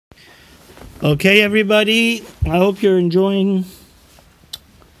Okay, everybody, I hope you're enjoying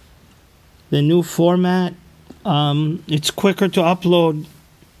the new format. It's quicker to upload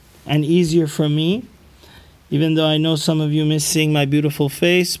and easier for me, even though I know some of you miss seeing my beautiful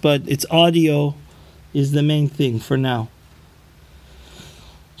face, but it's audio is the main thing for now.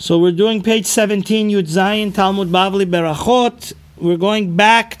 So we're doing page 17, Yud Zayin, Talmud Bavli Berachot. We're going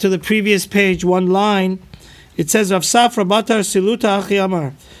back to the previous page, one line. It says, Rav Safra Batar Siluta Achi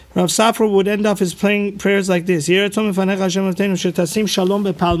Amar. Rav Safra would end off his prayers like this. He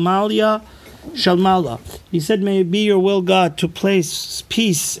said, may it be your will, God, to place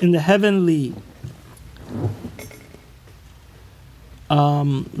peace in the heavenly.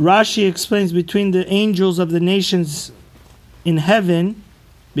 Rashi explains between the angels of the nations in heaven,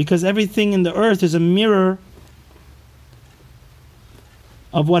 because everything in the earth is a mirror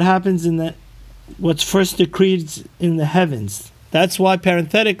of what happens in what's first decreed in the heavens. That's why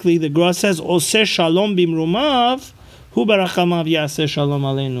parenthetically the Gra says, Oseh shalom bimrumav, hu barachamav yaseh shalom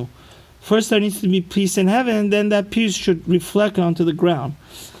aleinu. First there needs to be peace in heaven, then that peace should reflect onto the ground.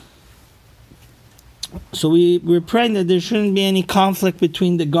 So we're praying that there shouldn't be any conflict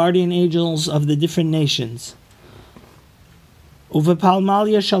between the guardian angels of the different nations.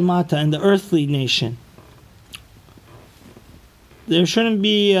 Uvepalmalia shalmata, and the earthly nation. There shouldn't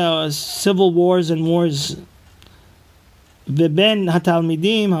be civil wars and wars. There should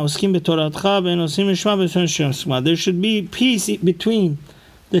be peace between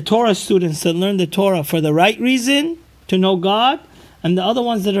the Torah students that learn the Torah for the right reason, to know God, and the other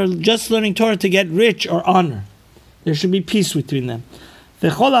ones that are just learning Torah to get rich or honor. There should be peace between them.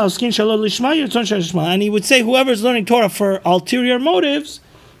 And he would say, whoever is learning Torah for ulterior motives,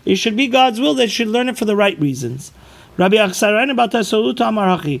 it should be God's will. They should learn it for the right reasons. Rabbi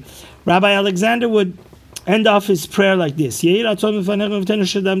Alexander would end off his prayer like this. He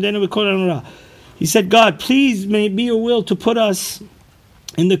said, God, please may it be your will to put us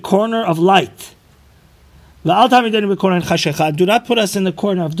in the corner of light. Do not put us in the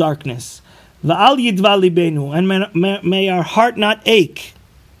corner of darkness. And may our heart not ache.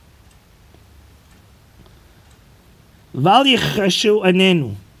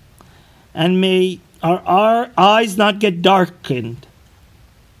 And may our eyes not get darkened.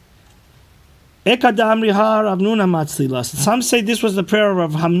 Some say this was the prayer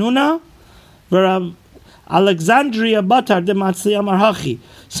of Hamnuna, where Alexandria Batar de Matzli Amarhachi.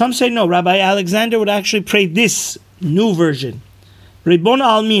 Some say no, Rabbi Alexander would actually pray this new version. Ribbon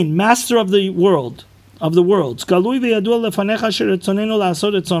Almin, Master of the world, of the worlds. Galui v'yadua lefanecha sheretzonenu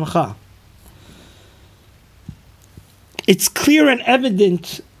la'asod etzoncha. It's clear and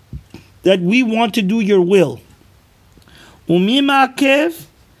evident that we want to do your will. Umi ma'akev,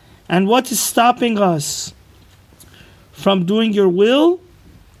 and what is stopping us from doing your will?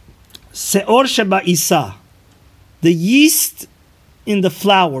 Seor sheba isa, the yeast in the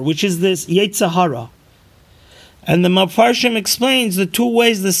flour, which is this Yetzirah. And the Mafarshim explains the two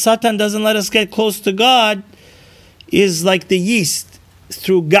ways the Satan doesn't let us get close to God is like the yeast,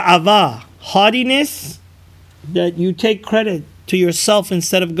 through ga'ava, haughtiness, that you take credit to yourself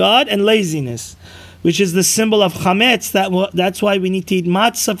instead of God, and laziness, which is the symbol of chametz. That's why we need to eat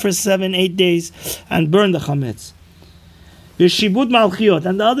matzah for 7-8 days and burn the chametz. V'shibud malchiot.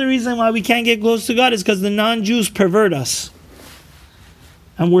 And the other reason why we can't get close to God is because the non-Jews pervert us.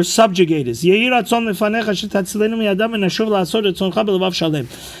 And we're subjugators.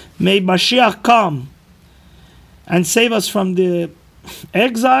 May Mashiach come and save us from the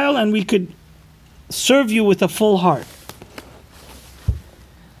exile, and we could serve you with a full heart.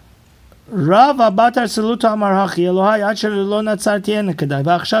 Rav Abatar Saluta Amar Hachi Elohai Achar Lo Natzarti Enekadai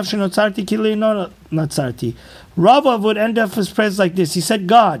V'achshav Shenotzarti Kili No Natzarti. Rav would end up his prayers like this. He said,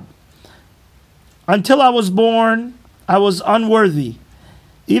 God, until I was born, I was unworthy.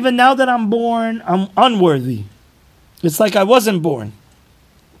 Even now that I'm born, I'm unworthy. It's like I wasn't born.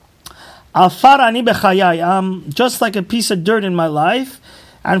 Afar ani bechayai. I'm just like a piece of dirt in my life,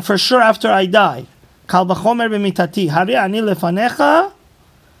 and for sure after I die. Kal v'chomer b'mitati. Hari ani lefanecha.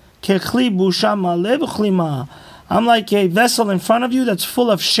 I'm like a vessel in front of you that's full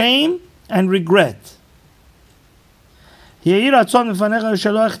of shame and regret. May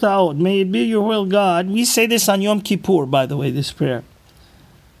it be your will, God. We say this on Yom Kippur, by the way, this prayer.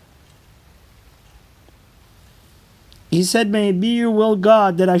 He said, may it be your will,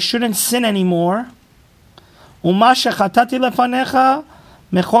 God, that I shouldn't sin anymore. And those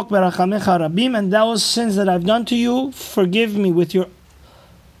sins that I've done to you, forgive me with your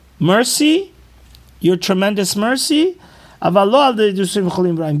mercy, your tremendous mercy.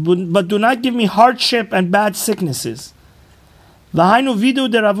 But do not give me hardship and bad sicknesses. V'hainu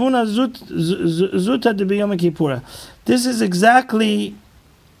vidu de Ravuna zuta de b'Yom Kippur. This is exactly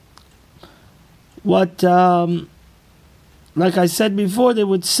what, like I said before, they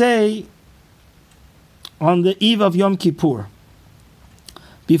would say on the eve of Yom Kippur,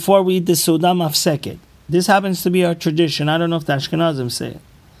 before we eat the Suda Mafseket. This happens to be our tradition. I don't know if the Ashkenazim say it.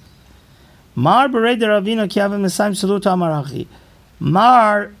 Mar berei de Ravina ki ave mesayim saluta amarachi.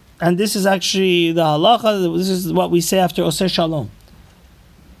 Mar, and this is actually the halacha, this is what we say after Oseh Shalom.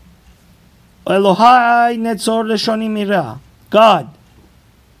 Elohai netzor leshoni mira. God,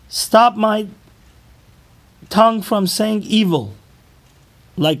 stop my tongue from saying evil,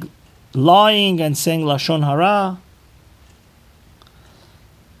 like lying and saying lashon hara.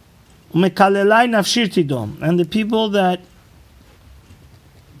 Umekalelai nafshir tidom, and the people that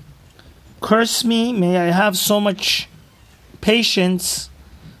curse me, may I have so much patience,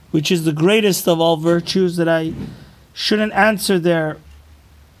 which is the greatest of all virtues, that I shouldn't answer their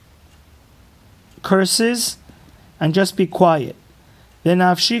curses and just be quiet.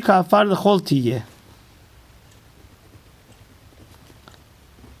 V'nafshi ka'afar l'chol tiyeh.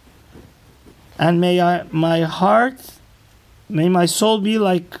 And may my soul be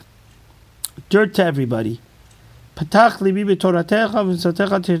like dirt to everybody. Patach libi b'toratecha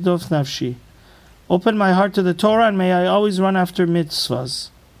v'mitzotecha tirdof nafshi. Open my heart to the Torah, and may I always run after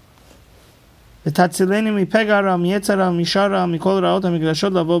mitzvahs. V'tatzileni mipegara, miyetzara, mishara, mikol ra'ot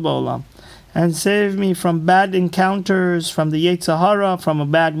ha'miglashot lavo ba'olam. And save me from bad encounters, from the Yetzer Hara, from a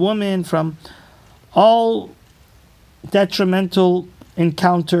bad woman, from all detrimental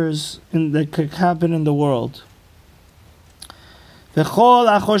encounters that could happen in the world.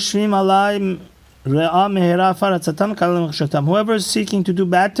 Whoever is seeking to do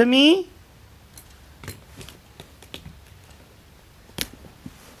bad to me,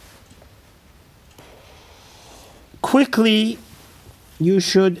 quickly you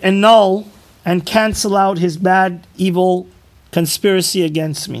should annul and cancel out his bad, evil conspiracy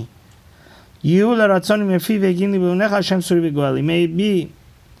against me. May it be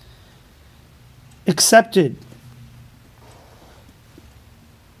accepted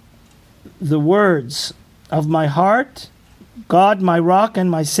the words of my heart, God, my rock and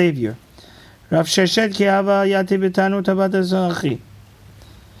my Savior. Rav Sheshet ki hava yati b'tanu tabat ezonachi.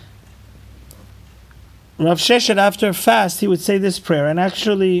 Rav Sheshet, after a fast, he would say this prayer, and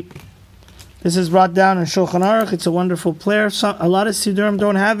actually, this is brought down in Shulchan Aruch. It's a wonderful prayer. A lot of Sidurim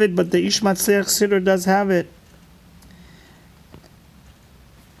don't have it, but the Ish Matzliach Siddur does have it.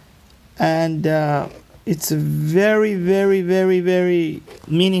 And it's a very, very, very, very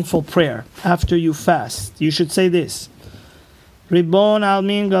meaningful prayer after you fast. You should say this. Ribon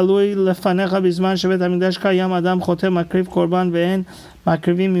almin galui lefanecha bizman shevet hamikdash kayam adam chotem makriv korban ve'en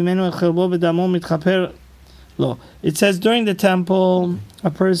makrivim mimenu et chelbo v'damo mitchaper lo. It says during the temple,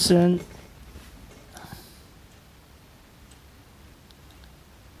 a person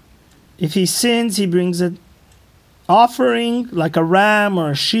if he sins, he brings an offering like a ram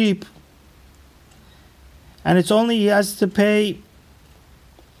or a sheep, and it's only he has to pay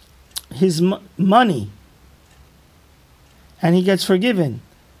his money, and he gets forgiven.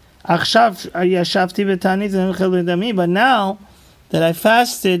 But now that I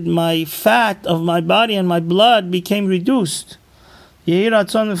fasted, my fat of my body and my blood became reduced. May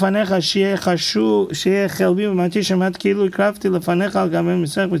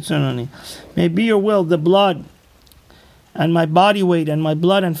be your will, the blood and my body weight and my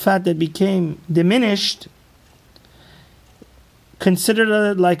blood and fat that became diminished,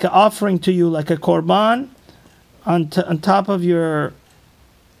 consider it like an offering to you, like a korban on top of your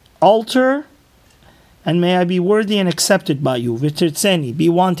altar, and may I be worthy and accepted by you. V'tirtzeni, be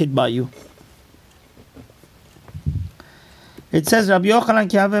wanted by you. It says, Rabbi Yochanan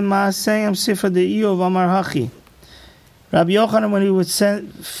ki have ma'aseyam sifra de Iyov amar hachi. Rabbi Yochanan, when he would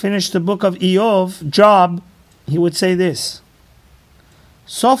finish the book of Job, he would say this: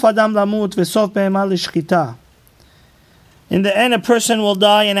 Sof adam lamut v'sof behema lishchita. In the end, a person will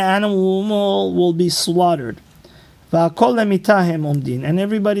die and an animal will be slaughtered. V'akol lemitahem omdin, and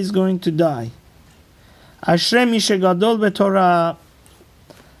everybody's going to die. Ashrei mi shegadol b'torah.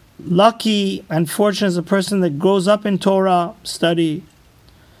 Lucky and fortunate is a person that grows up in Torah, study,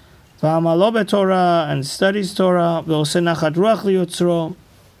 v'amalo b'Torah, and studies Torah, v'oseh nachat ruach liyotzro.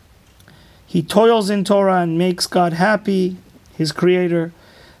 He toils in Torah and makes God happy, His Creator.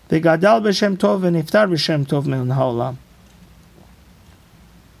 V'gadal b'shem tov v'niftar b'shem tov min ha'olam.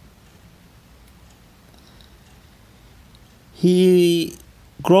 He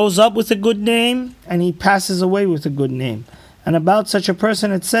grows up with a good name and he passes away with a good name. And about such a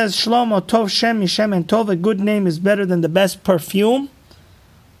person it says, Shlomo Tov Shem Mishem and Tov, a good name is better than the best perfume,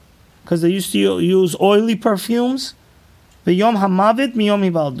 because they used to use oily perfumes. V'yom hamavit miyom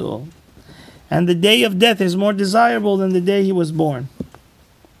hivaldo, and the day of death is more desirable than the day he was born.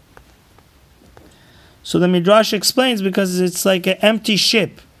 So the Midrash explains, because it's like an empty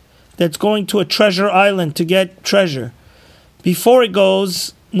ship that's going to a treasure island to get treasure. Before it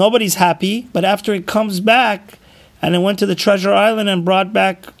goes, nobody's happy, but after it comes back, and it went to the treasure island and brought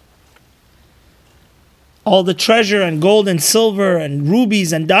back all the treasure and gold and silver and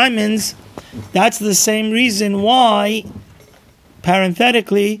rubies and diamonds, that's the same reason why,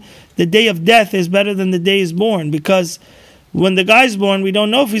 parenthetically, the day of death is better than the day is born. Because when the guy's born, we don't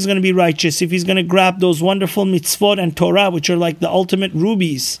know if he's going to be righteous, if he's going to grab those wonderful mitzvot and Torah, which are like the ultimate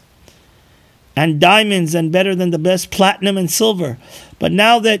rubies and diamonds and better than the best platinum and silver. But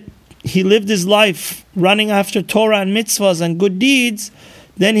now that he lived his life running after Torah and mitzvahs and good deeds,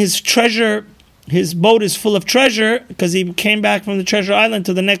 then his treasure, his boat is full of treasure, because he came back from the treasure island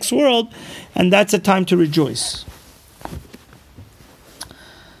to the next world, and that's a time to rejoice.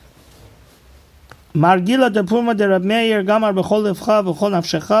 Margila de Puma de Rab Meir Gamar b'chol levcha v'chol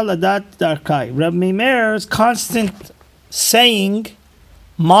nafshecha ladat darkai. Rab Meir's constant saying,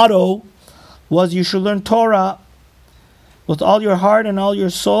 motto, was you should learn Torah with all your heart and all your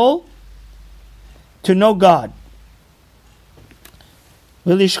soul to know God.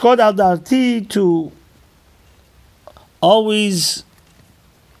 V'lishkod al darti, to always,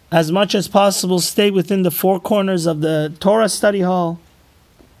 as much as possible, stay within the four corners of the Torah study hall.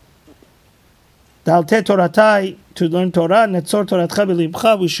 Dalte Toratai, to learn Torah. Netzor Toratcha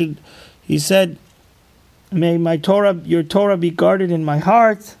b'libcha, we should, he said, may my Torah, your Torah be guarded in my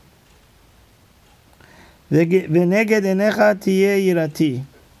heart. V'neged enecha tiyeh yirati,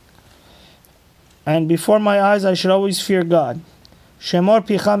 and before my eyes I should always fear God. Shemor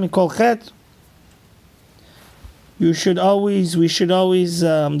picha mikol chet, we should always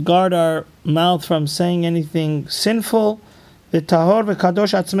guard our mouth from saying anything sinful. V'tahor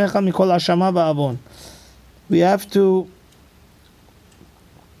v'kadosh atzmecha mikol hashama v'avon, we have to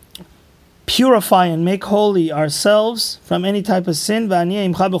purify and make holy ourselves from any type of sin.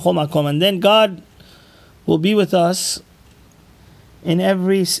 V'ani imcha b'chol makom, and then God will be with us in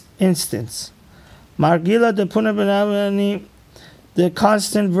every instance. Margila de Punabani, the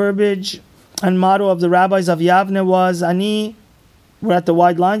constant verbiage and motto of the rabbis of Yavne was, Ani, we're at the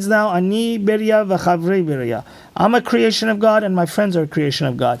wide lines now, Ani Beria v'chavrei Beria, I'm a creation of God and my friends are a creation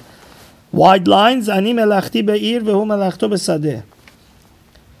of God. Wide lines, Ani melachti be'ir v'hu melachto b'sadeh.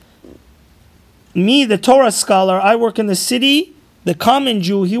 Me, the Torah scholar, I work in the city. The common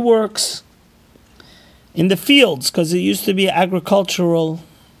Jew, he works in the fields, because it used to be an agricultural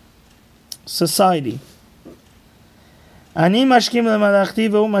society. Ani mashkim lemalachti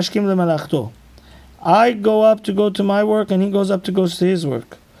v'hu mashkim lemalachto. I go to my work and he goes to his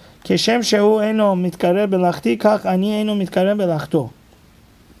work. Keshem shehu eino mitkarev belachti, kach ani eino mitkarev belachto.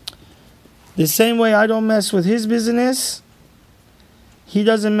 The same way I don't mess with his business, he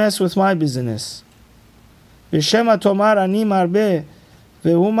doesn't mess with my business. V'shema tomar ani marbe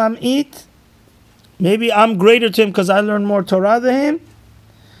v'hu mam'it, maybe I'm greater to him because I learned more Torah than him.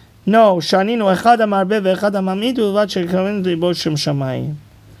 No, shaninu echad amarbe ve'echad amamid u'vad shekaven libo shem shamayim.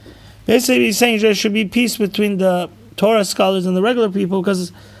 Basically, he's saying there should be peace between the Torah scholars and the regular people,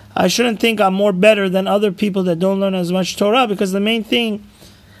 because I shouldn't think I'm more better than other people that don't learn as much Torah, because the main thing,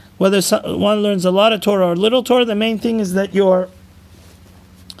 whether one learns a lot of Torah or little Torah, the main thing is that your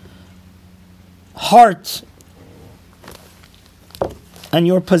heart and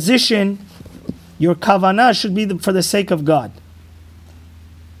your position, your kavanah, should be for the sake of God.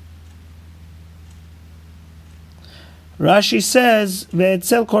 Rashi says,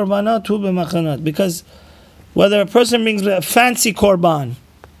 "Ve'etzel korbanot hu b'machanot," because whether a person brings a fancy korban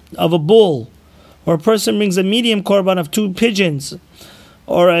of a bull, or a person brings a medium korban of 2 pigeons,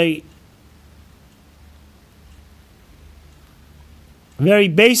 or a very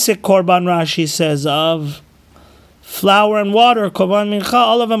basic korban, Rashi says, of flour and water, korban mincha,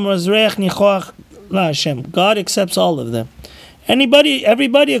 all of them was reich nichoach la Hashem. God accepts all of them.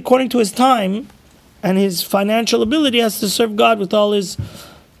 Everybody, according to his time and his financial ability, has to serve God with all his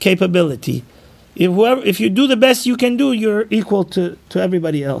capability. If you do the best you can do, you're equal to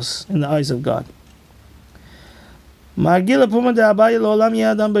everybody else in the eyes of God.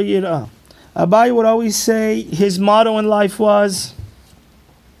 Abai would always say, his motto in life was,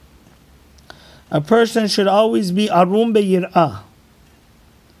 a person should always be arum be'yir'ah.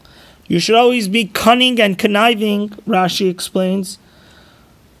 You should always be cunning and conniving, Rashi explains.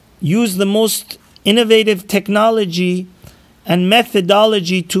 Use the most innovative technology and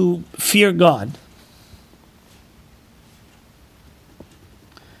methodology to fear God.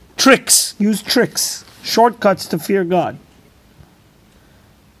 Tricks, use tricks, shortcuts to fear God.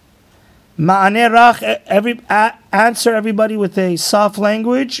 Ma'aneh rach, answer everybody with a soft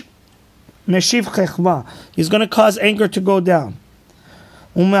language. Meshiv chechma, he's going to cause anger to go down.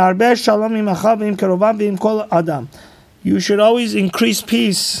 Ume'arbeh shalom imacha v'im kerovam v'im kol adam. You should always increase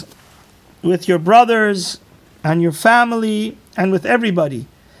peace with your brothers and your family and with everybody,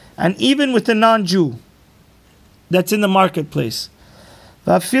 and even with the non-Jew that's in the marketplace.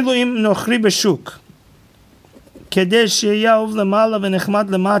 V'afilu im nochri b'shuk, kedei she'yeh ahuv lemala v'nechmad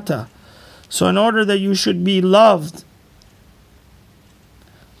lemata. So in order that you should be loved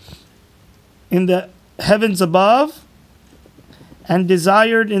in the heavens above and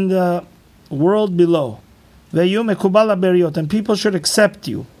desired in the world below. Ve'yu mekubal berachot, and people should accept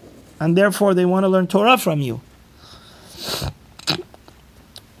you, and therefore they want to learn Torah from you.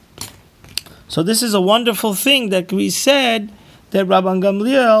 So this is a wonderful thing that we said that Rabban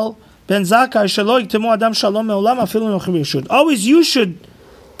Gamliel ben Zakkai shelo yiktemu adam shalom me'olam afilu nochri b'shut. Always you should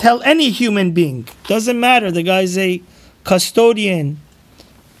tell any human being, doesn't matter, the guy's a custodian,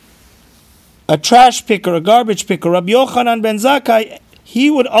 a trash picker, a garbage picker. Rabbi Yochanan ben Zakkai, he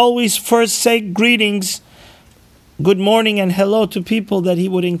would always first say greetings, good morning and hello to people that he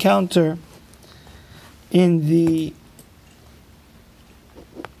would encounter in the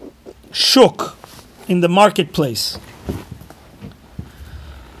shuk, in the marketplace.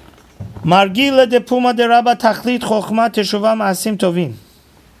 Margila de puma de rabba tachlit chokhma teshuva ma'asim tovim.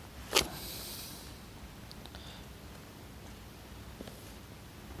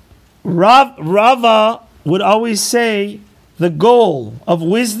 Rava would always say the goal of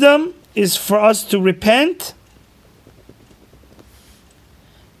wisdom is for us to repent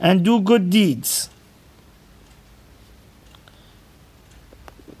and do good deeds.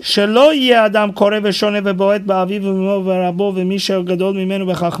 Shelo yeh adam koreh v'shoneh v'boet ba'aviv v'imo v'rabo v'misha gadol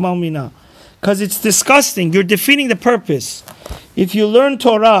mimenu v'chachma u'mina. Because it's disgusting. You're defeating the purpose. If you learn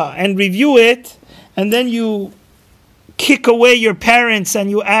Torah and review it, and then you kick away your parents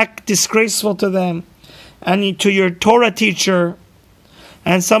and you act disgraceful to them and to your Torah teacher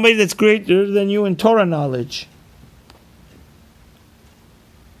and somebody that's greater than you in Torah knowledge.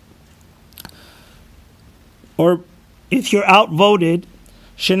 Or if you're outvoted,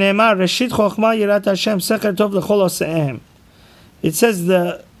 Shene'emar Reshit Chochma Yirat Hashem Secher Tov L'chol Ose'ehem. It says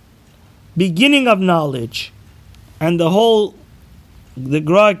the beginning of knowledge, and the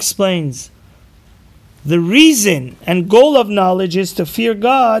Gra explains, the reason and goal of knowledge is to fear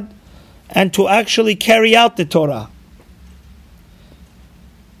God and to actually carry out the Torah.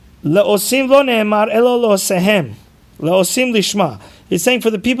 Le'osim lo ne'emar elo lo'osehem. Le'osim lishma. It's saying for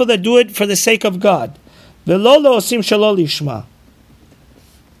the people that do it for the sake of God. Ve'lo le'osim shelo lishma.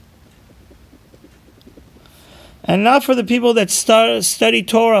 And not for the people that study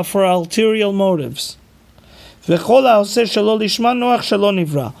Torah for ulterior motives. Ve'chol ha'oseh shelo lishma noach shelo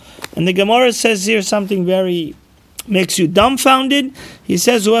nivra. And the Gemara says here something very makes you dumbfounded. He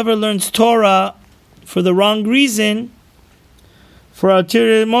says whoever learns Torah for the wrong reason, for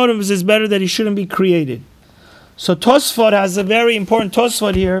ulterior motives, is better that he shouldn't be created. So Tosfot has a very important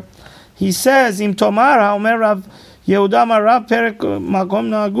Tosfot here. He says, Im Tomar ha'omer Rav Yehuda Marav Perek Makom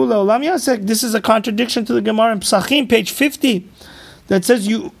Na'agu Le'olam Yasek. This is a contradiction to the Gemara in Psachim, page 50, that says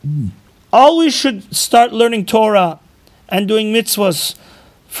you always should start learning Torah and doing mitzvahs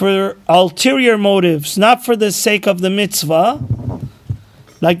for ulterior motives, not for the sake of the mitzvah.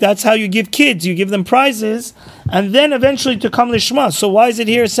 Like that's how you give kids. You give them prizes, and then eventually to come lishma. So why is it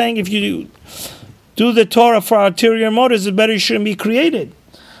here saying if you do the Torah for ulterior motives, it's better you shouldn't be created?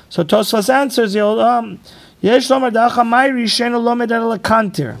 So Tosfos answers, Yesh lomer da'acha mayri she'eno lomed el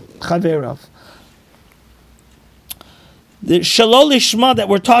kanter chaverav. The shalol lishma that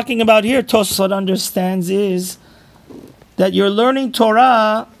we're talking about here, Tosfot understands, is that you're learning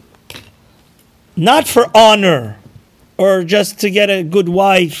Torah not for honor or just to get a good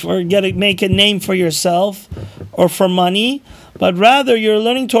wife or make a name for yourself or for money, but rather you're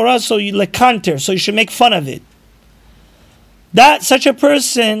learning Torah so you lekanter, so you should make fun of it. That such a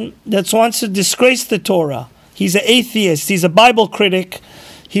person that wants to disgrace the Torah, he's an atheist, he's a Bible critic,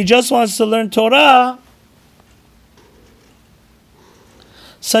 he just wants to learn Torah.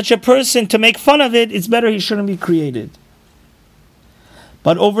 Such a person, to make fun of it, it's better he shouldn't be created.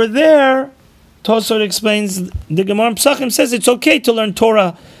 But over there, Tosfot explains, the Gemara in Psachim says it's okay to learn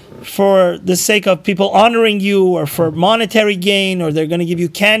Torah for the sake of people honoring you or for monetary gain, or they're going to give you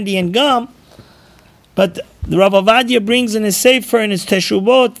candy and gum. But the Rav Avadia brings in his Sefer, in his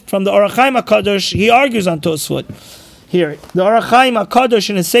Teshubot, from the Orach Chaim HaKadosh, he argues on Tosfot. Here, the Orach Chaim HaKadosh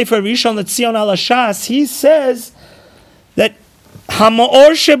in his Sefer Rishon LeTzion al Hashas, he says that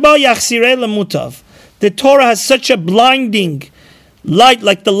Hamaor sheba yachsirei lemutav. The Torah has such a blinding light,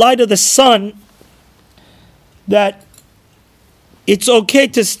 like the light of the sun, that it's okay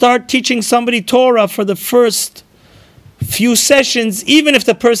to start teaching somebody Torah for the first few sessions, even if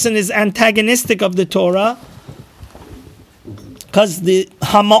the person is antagonistic of the Torah, because the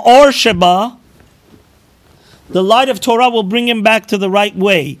Hamaor sheba, the light of Torah, will bring him back to the right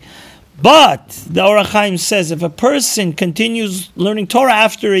way. But the Orach Chaim says, if a person continues learning Torah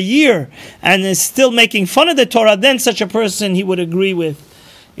after a year and is still making fun of the Torah, then such a person, he would agree with,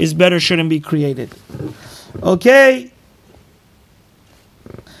 is better, shouldn't be created. Okay.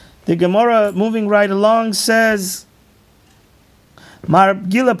 The Gemara, moving right along, says, Mar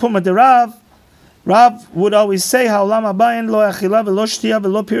Gila Puma de Rav. Rav would always say, Ha'olam haba lo achila velo shtiya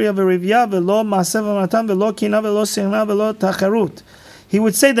velo pirya verivya velo ma'aseh v'matan velo kina velo sirna velo tacharut. He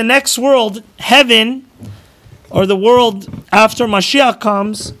would say the next world, heaven, or the world after Mashiach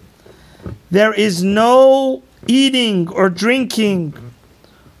comes, there is no eating or drinking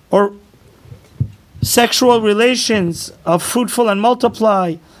or sexual relations of fruitful and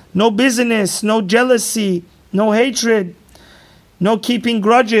multiply, no business, no jealousy, no hatred, no keeping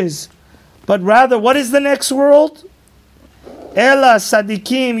grudges. But rather, what is the next world? Ela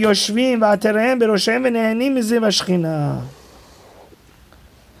sadikim yoshvim v'aterehem beroshem v'nehenim miziv hashchina.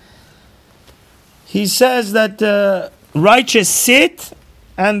 He says that the righteous sit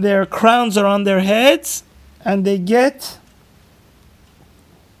and their crowns are on their heads and they get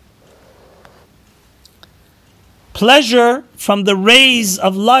pleasure from the rays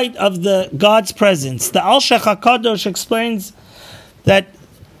of light of the God's presence. The Al-Shech HaKadosh explains that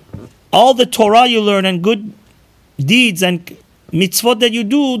all the Torah you learn and good deeds and mitzvot that you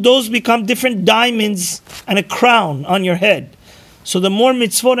do, those become different diamonds and a crown on your head. So the more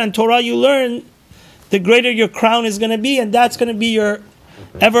mitzvot and Torah you learn, the greater your crown is going to be, and that's going to be your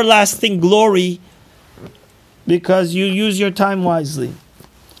everlasting glory because you use your time wisely.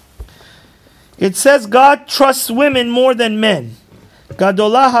 It says God trusts women more than men.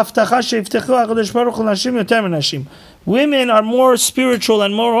 Women are more spiritual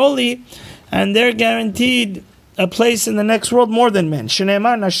and more holy, and they're guaranteed a place in the next world more than men.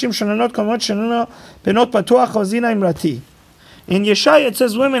 In Yeshaya it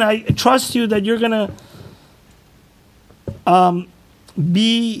says, women, I trust you that you're going to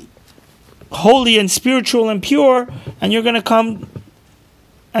be holy and spiritual and pure, and you're going to come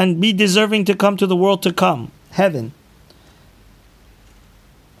and be deserving to come to the world to come, heaven.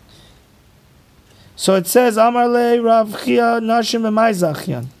 So it says, Amar le Rav Chia Nashim B'mai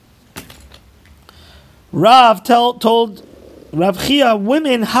Zachyan. Rav told Rav Chia,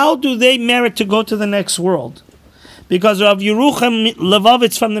 women, how do they merit to go to the next world? Because Rav Yerucham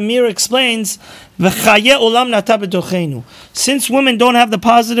Levovitz from the Mir explains, V'chaye olam nata b'tocheinu. Since women don't have the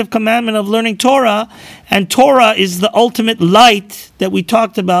positive commandment of learning Torah, and Torah is the ultimate light that we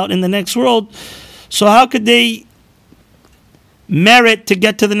talked about in the next world, so how could they merit to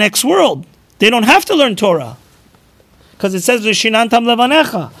get to the next world? They don't have to learn Torah. Because it says, V'shinantam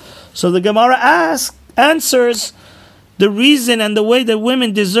levanecha. So the Gemara answers, the reason and the way that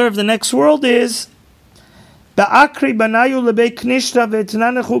women deserve the next world is, they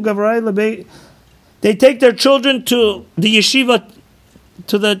take their children to the yeshiva,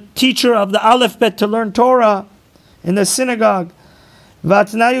 to the teacher of the Aleph Bet to learn Torah in the synagogue. And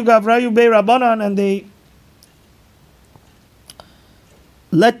they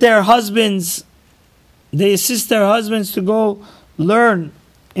let their husbands, they assist their husbands to go learn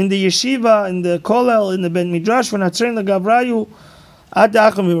in the yeshiva, in the kollel, in the ben midrash, and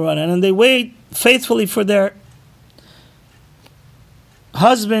they wait faithfully for their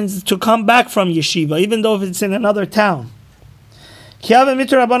husbands to come back from yeshiva, even though if it's in another town. When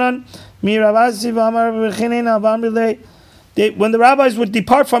the rabbis would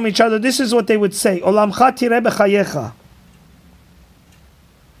depart from each other, this is what they would say: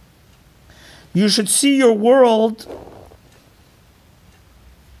 you should see your world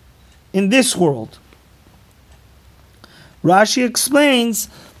in this world. Rashi explains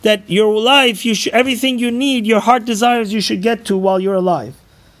that your life, everything you need, your heart desires, you should get to while you're alive.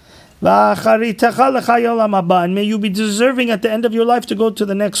 And may you be deserving at the end of your life to go to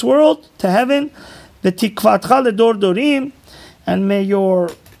the next world, to heaven. And may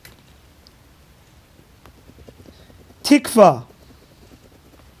your tikva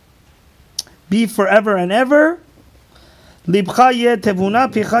be forever and ever. May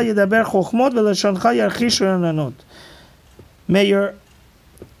your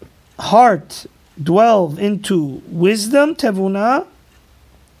heart dwell into wisdom, tevuna,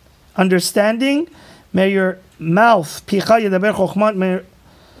 understanding. May your mouth, picha yedaber chokhmat, may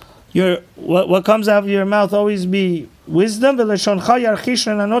what comes out of your mouth always be wisdom. And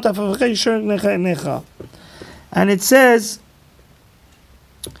it says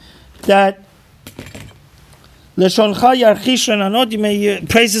that may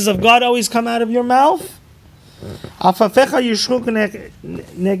praises of God always come out of your mouth.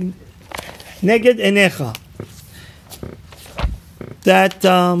 That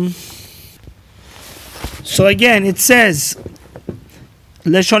so again it says,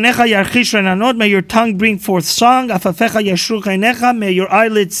 may your tongue bring forth song. May your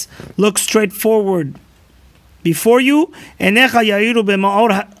eyelids look straight forward before you.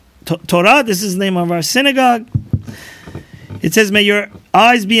 Torah, this is the name of our synagogue. It says, may your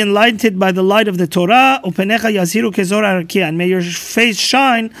eyes be enlightened by the light of the Torah. And may your face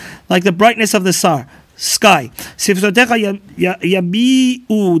shine like the brightness of the sky.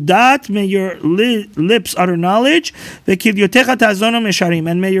 May your lips utter knowledge.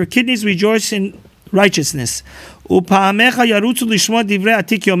 And may your kidneys rejoice in righteousness. And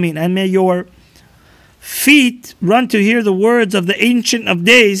may your feet run to hear the words of the Ancient of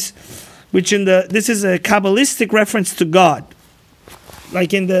Days, which this is a Kabbalistic reference to God,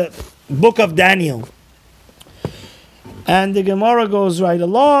 like in the book of Daniel. And the Gemara goes right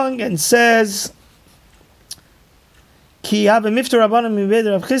along and says, when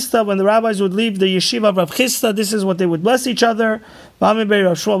the rabbis would leave the yeshiva of Rav Chisda, this is what they would bless each other. They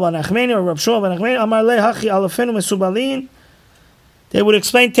would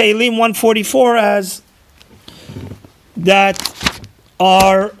explain Tehillim 144 as that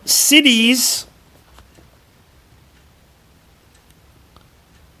our cities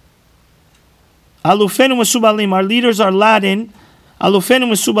Alufenu Mesubalim, our leaders are Latin.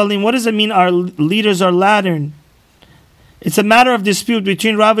 Alufenu Mesubalim, what does it mean our leaders are Latin? It's a matter of dispute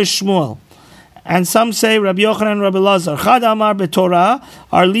between Rav and Shmuel. And some say Rabbi Yochanan and Rabbi Lazar. Chad Amar beTorah,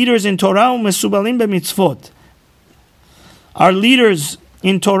 our leaders in Torah, Mesubalim b'mitzvot. Our leaders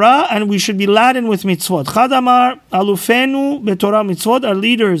in Torah, and we should be laden with mitzvot. Chad Amar alufenu beTorah mitzvot, our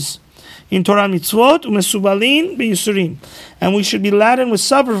leaders in Torah mitzvot, umesubalin b'yisurim. And we should be laden with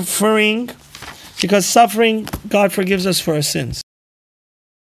suffering, because suffering, God forgives us for our sins.